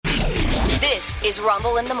This is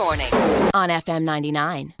Rumble in the Morning on FM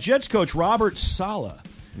 99. Jets coach Robert Salah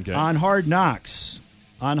on Hard Knocks,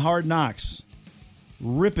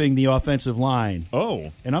 ripping the offensive line.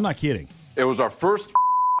 Oh. And I'm not kidding. It was our first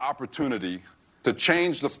opportunity to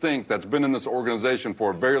change the stink that's been in this organization for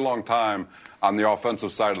a very long time on the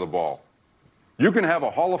offensive side of the ball. You can have a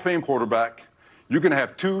Hall of Fame quarterback. You can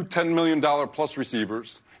have two $10 million plus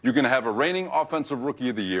receivers. You can have a reigning offensive rookie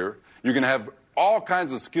of the year. You can have all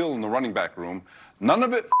kinds of skill in the running back room. None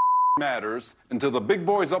of it matters until the big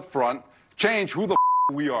boys up front change who the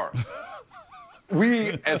we are.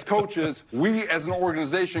 We as coaches, we as an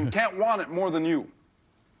organization can't want it more than you.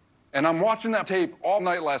 And I'm watching that tape all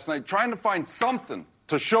night last night, trying to find something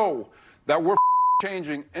to show that we're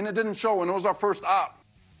changing, and it didn't show, and it was our first op.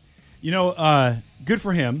 You know, good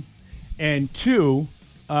for him. And two,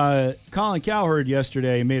 Colin Cowherd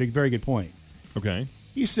yesterday made a very good point. Okay.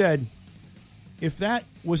 He said, if that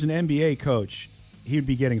was an NBA coach, he'd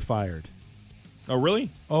be getting fired. Oh, really?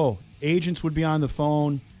 Oh, agents would be on the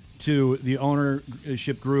phone to the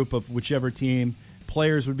ownership group of whichever team.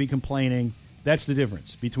 Players would be complaining. That's the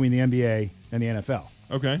difference between the NBA and the NFL.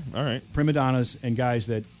 Okay, all right. Prima donnas and guys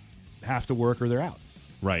that have to work or they're out.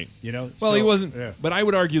 Right. You know. Well, so, he wasn't. Yeah. But I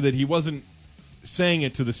would argue that he wasn't saying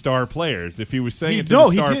it to the star players. If he was saying it to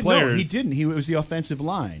the star players, no, he didn't. It was the offensive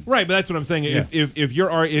line. Right, but that's what I'm saying. Yeah. If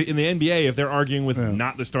you're in the NBA, if they're arguing with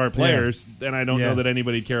not the star players, then I don't know that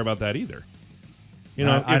anybody'd care about that either. You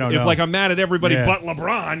know, I don't know. If like I'm mad at everybody but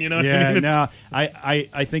LeBron, you know what I mean? No,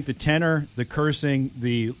 I think the tenor, the cursing,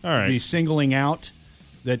 the singling out,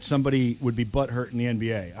 that somebody would be butthurt in the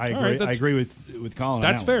NBA. I agree. Right, I agree with Colin.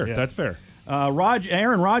 That's on that fair. One. Yeah. That's fair.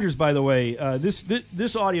 Aaron Rodgers, by the way,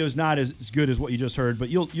 this audio is not as good as what you just heard, but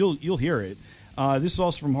you'll hear it. This is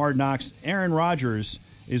also from Hard Knocks. Aaron Rodgers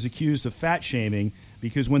is accused of fat shaming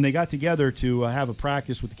because when they got together to have a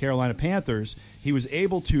practice with the Carolina Panthers, he was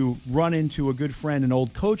able to run into a good friend, an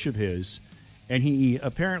old coach of his, and he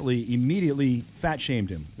apparently immediately fat shamed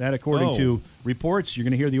him. That, according to reports, you're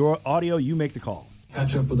going to hear the audio. You make the call.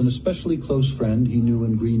 Catch up with an especially close friend he knew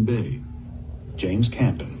in Green Bay, James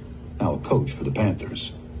Campen, now a coach for the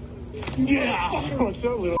Panthers. Yeah! What's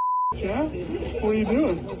up, little yeah? What are you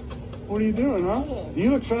doing? What are you doing, huh?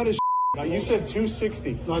 You look fat as now, you said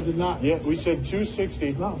 260. No, I did not. Yeah, we said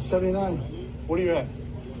 260. No, 79. What are you at?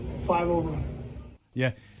 5 over.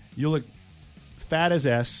 Yeah, you look fat as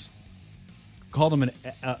S. Called him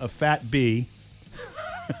a fat B.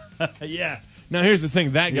 Yeah. Now, here's the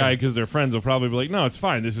thing. That guy, because they're friends, will probably be like, no, it's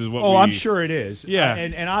fine. This is what I'm sure it is. Yeah.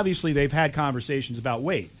 And obviously they've had conversations about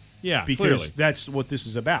weight. Yeah, because clearly. that's what this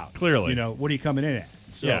is about. Clearly. You know, what are you coming in at?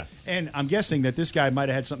 So, yeah. And I'm guessing that this guy might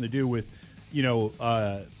have had something to do with,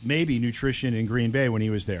 maybe nutrition in Green Bay when he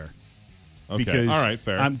was there. Okay. Because all right,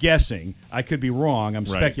 fair. I'm guessing. I could be wrong. I'm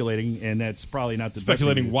speculating, and that's probably not the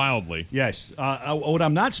speculating best wildly. Yes. What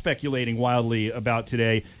I'm not speculating wildly about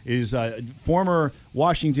today is former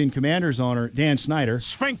Washington Commanders owner Dan Snyder.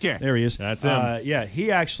 Sphincter. There he is. That's him. Yeah,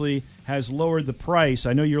 he actually has lowered the price.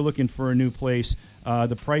 I know you're looking for a new place.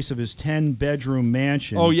 The price of his 10-bedroom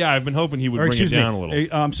mansion. Oh, yeah, I've been hoping he would bring it down a little.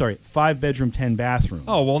 I'm sorry, 5-bedroom, 10-bathroom.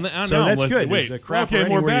 Oh, well, now so that's good. Wait, okay,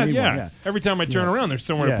 more bad. Yeah. Every time I turn around, there's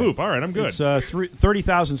somewhere to poop. All right, I'm good. It's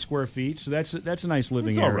 30,000 square feet, so that's a nice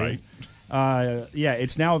living area. All right.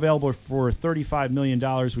 It's now available for $35 million,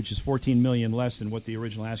 which is $14 million less than what the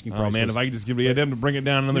original asking price was. Oh, man, if I could just get them to bring it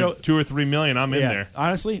down another $2 or $3 million, I'm in there.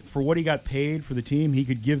 Honestly, for what he got paid for the team, he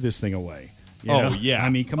could give this thing away. Yeah. I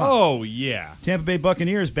mean, come on. Oh, yeah. Tampa Bay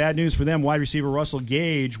Buccaneers, bad news for them. Wide receiver Russell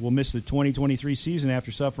Gage will miss the 2023 season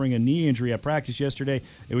after suffering a knee injury at practice yesterday.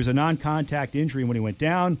 It was a non-contact injury when he went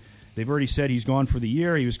down. They've already said he's gone for the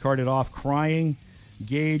year. He was carted off crying.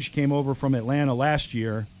 Gage came over from Atlanta last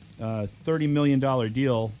year, $30 million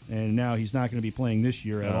deal, and now he's not going to be playing this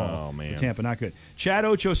year at all. Oh, man. For Tampa, not good. Chad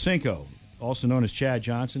Ochocinco, also known as Chad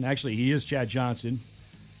Johnson. Actually, he is Chad Johnson.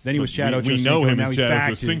 Then he was Chad Ochocinco. We know him now as he's Chad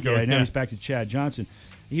back Ochocinco. now he's back to Chad Johnson.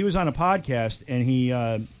 He was on a podcast, and he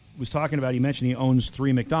was talking about, he mentioned he owns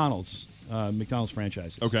 3 McDonald's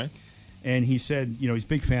franchises. Okay. And he said, he's a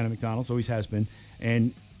big fan of McDonald's, always has been.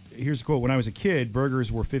 And here's a quote. When I was a kid,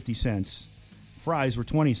 burgers were 50 cents. Fries were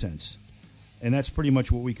 20 cents. And that's pretty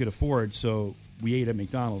much what we could afford, so we ate at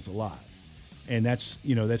McDonald's a lot. And that's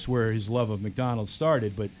where his love of McDonald's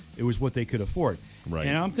started, but it was what they could afford. Right.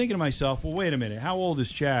 And I'm thinking to myself, well, wait a minute. How old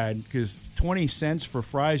is Chad? Because 20 cents for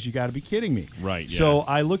fries, you got to be kidding me. Right, yeah. So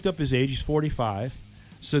I looked up his age. He's 45.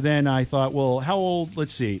 So then I thought, well, how old?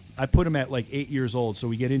 Let's see. I put him at like 8 years old, so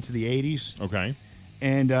we get into the 80s. Okay.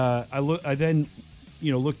 And I then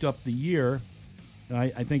looked up the year, and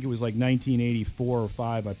I think it was like 1984 or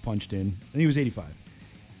 5 I punched in. And he was 85.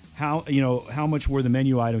 how much were the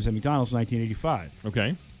menu items at McDonald's in 1985.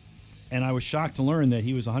 Okay. And I was shocked to learn that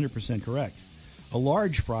he was 100% correct. A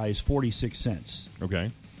large fry is 46 cents.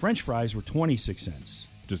 Okay. French fries were 26 cents.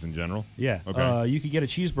 Just in general? Yeah. Okay. You could get a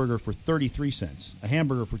cheeseburger for 33 cents. A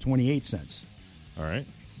hamburger for 28 cents. All right.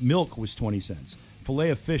 Milk was 20 cents. Filet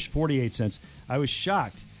of fish, 48 cents. I was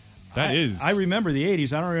shocked. I remember the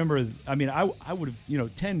 80s. I don't remember. I mean, I would have,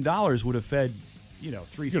 $10 would have fed,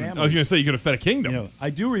 three families. I was going to say you could have fed a kingdom. I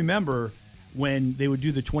do remember when they would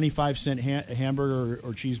do the 25-cent hamburger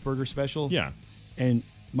or cheeseburger special. Yeah. And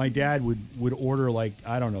my dad would order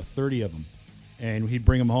 30 of them, and he'd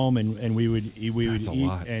bring them home, and we would eat,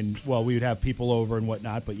 lot. and we would have people over and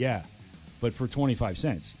whatnot. But for 25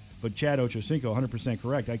 cents. But Chad Ochocinco, 100%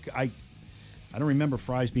 correct. I don't remember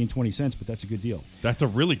fries being 20 cents, but that's a good deal. That's a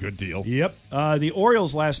really good deal. Yep. The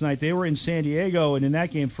Orioles last night, they were in San Diego, and in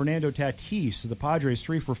that game, Fernando Tatis, the Padres,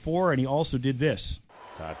 3 for 4, and he also did this.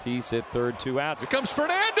 Tatis hit third, 2 outs. Here comes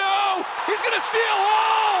Fernando! He's going to steal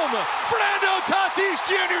home! Fernando Tatis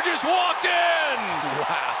Jr. just walked in!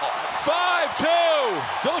 Wow.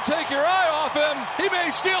 5-2. Don't take your eye off him. He may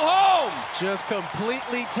steal home. Just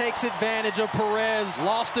completely takes advantage of Perez,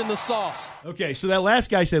 lost in the sauce. Okay, so that last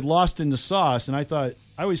guy said lost in the sauce, and I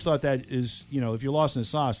always thought that is, if you're lost in the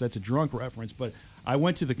sauce, that's a drunk reference, but I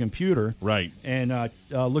went to the computer and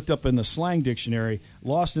looked up in the slang dictionary,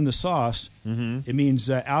 lost in the sauce. Mm-hmm. It means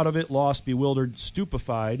out of it, lost, bewildered,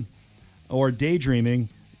 stupefied, or daydreaming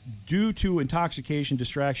due to intoxication,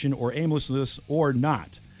 distraction, or aimlessness, or not.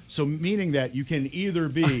 So meaning that you can either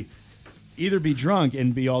be drunk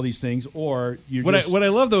and be all these things, or you what I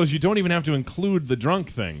love, though, is you don't even have to include the drunk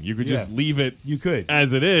thing. You could just leave it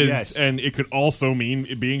as it is, and it could also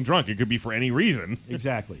mean being drunk. It could be for any reason.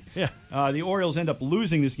 Exactly. Yeah. The Orioles end up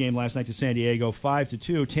losing this game last night to San Diego,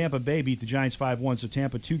 5-2. Tampa Bay beat the Giants 5-1, so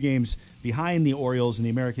Tampa 2 games behind the Orioles in the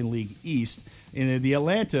American League East. In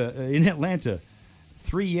Atlanta,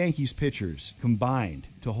 3 Yankees pitchers combined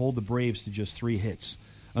to hold the Braves to just 3 hits.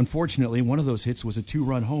 Unfortunately, one of those hits was a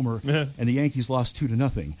 2-run homer, and the Yankees lost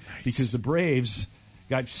 2-0 because the Braves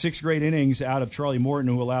got 6 great innings out of Charlie Morton,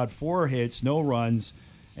 who allowed 4 hits, no runs,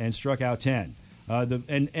 and struck out 10.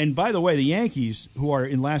 And by the way, the Yankees, who are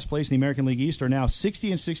in last place in the American League East, are now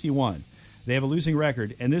 60-61. They have a losing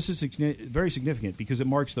record, and this is very significant because it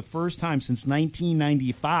marks the first time since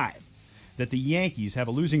 1995 that the Yankees have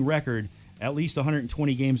a losing record at least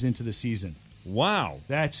 120 games into the season. Wow.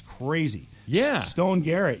 That's crazy. Yeah. Stone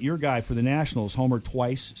Garrett, your guy for the Nationals, homered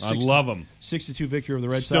twice. I love him. 6-2 victory over the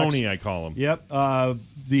Red Sox. Stoney, I call him. Yep.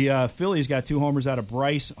 The Phillies got 2 homers out of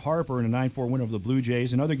Bryce Harper in a 9-4 win over the Blue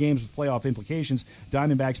Jays. In other games with playoff implications,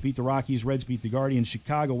 Diamondbacks beat the Rockies, Reds beat the Guardians,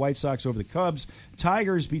 Chicago White Sox over the Cubs,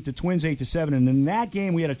 Tigers beat the Twins 8-7. And in that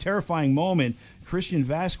game, we had a terrifying moment. Christian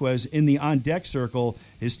Vasquez in the on-deck circle,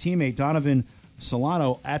 his teammate Donovan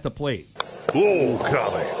Solano at the plate. Oh,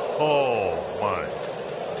 golly. Oh, my.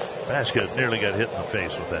 Vasquez nearly got hit in the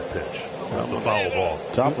face with that pitch. The foul ball.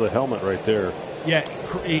 Top of the helmet right there. Yeah,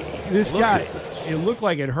 this guy, it looked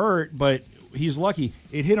like it hurt, but he's lucky.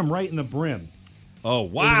 It hit him right in the brim. Oh,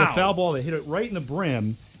 wow. It was a foul ball that hit it right in the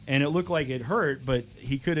brim, and it looked like it hurt, but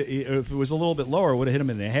he could, if it was a little bit lower, it would have hit him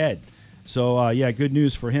in the head. So, good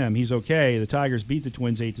news for him. He's okay. The Tigers beat the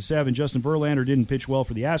Twins 8-7. Justin Verlander didn't pitch well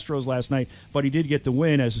for the Astros last night, but he did get the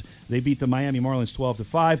win as they beat the Miami Marlins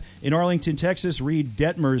 12-5. In Arlington, Texas, Reed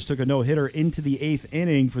Detmers took a no-hitter into the 8th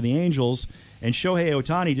inning for the Angels, and Shohei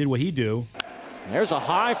Ohtani did what he do. There's a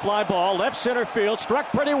high fly ball, left center field,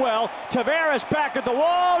 struck pretty well. Tavares back at the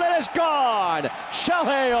wall, and it's gone.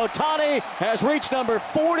 Shohei Ohtani has reached number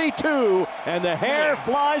 42, and the hair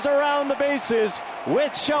flies around the bases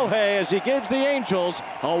with Shohei as he gives the Angels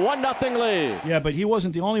a 1-0 lead. Yeah, but he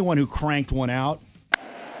wasn't the only one who cranked one out.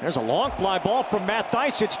 There's a long fly ball from Matt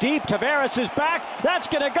Thaiss. It's deep. Tavares is back. That's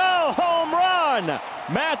going to go. Home run.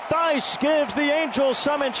 Matt Thaiss gives the Angels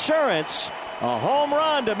some insurance. A home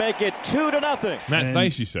run to make it 2-0. Matt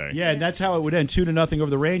Thaiss, you say? Yeah, and that's how it would end, 2-0 over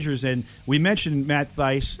the Rangers. And we mentioned Matt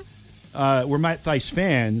Thaiss. We're Matt Thaiss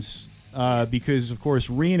fans because, of course,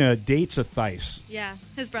 Rena dates a Thaiss. Yeah,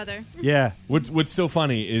 his brother. Yeah. What's so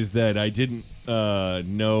funny is that I didn't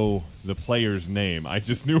know the player's name. I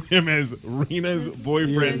just knew him as Rena's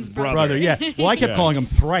boyfriend's brother. Yeah. Well, I kept calling him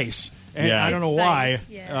Thrice. And I don't know why,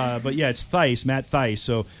 but it's Theis, Matt Theis.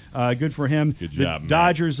 So good for him. Good job, the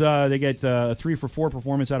Dodgers, they get a 3-for-4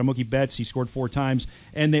 performance out of Mookie Betts. He scored 4 times.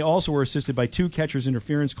 And they also were assisted by 2 catcher's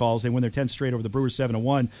interference calls. They win their 10th straight over the Brewers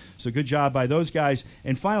 7-1. So good job by those guys.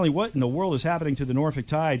 And finally, what in the world is happening to the Norfolk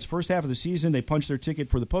Tides? First half of the season, they punched their ticket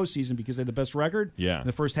for the postseason because they had the best record in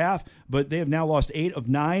the first half. But they have now lost 8 of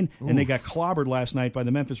 9, and they got clobbered last night by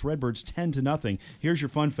the Memphis Redbirds 10-0. Here's your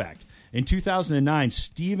fun fact. In 2009,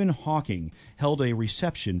 Stephen Hawking held a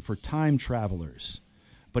reception for time travelers,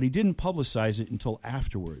 but he didn't publicize it until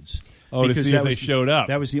afterwards. Oh, to see if they showed up.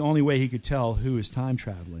 That was the only way he could tell who is time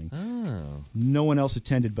traveling. Oh. No one else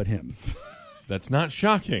attended but him. That's not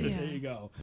shocking. There you go.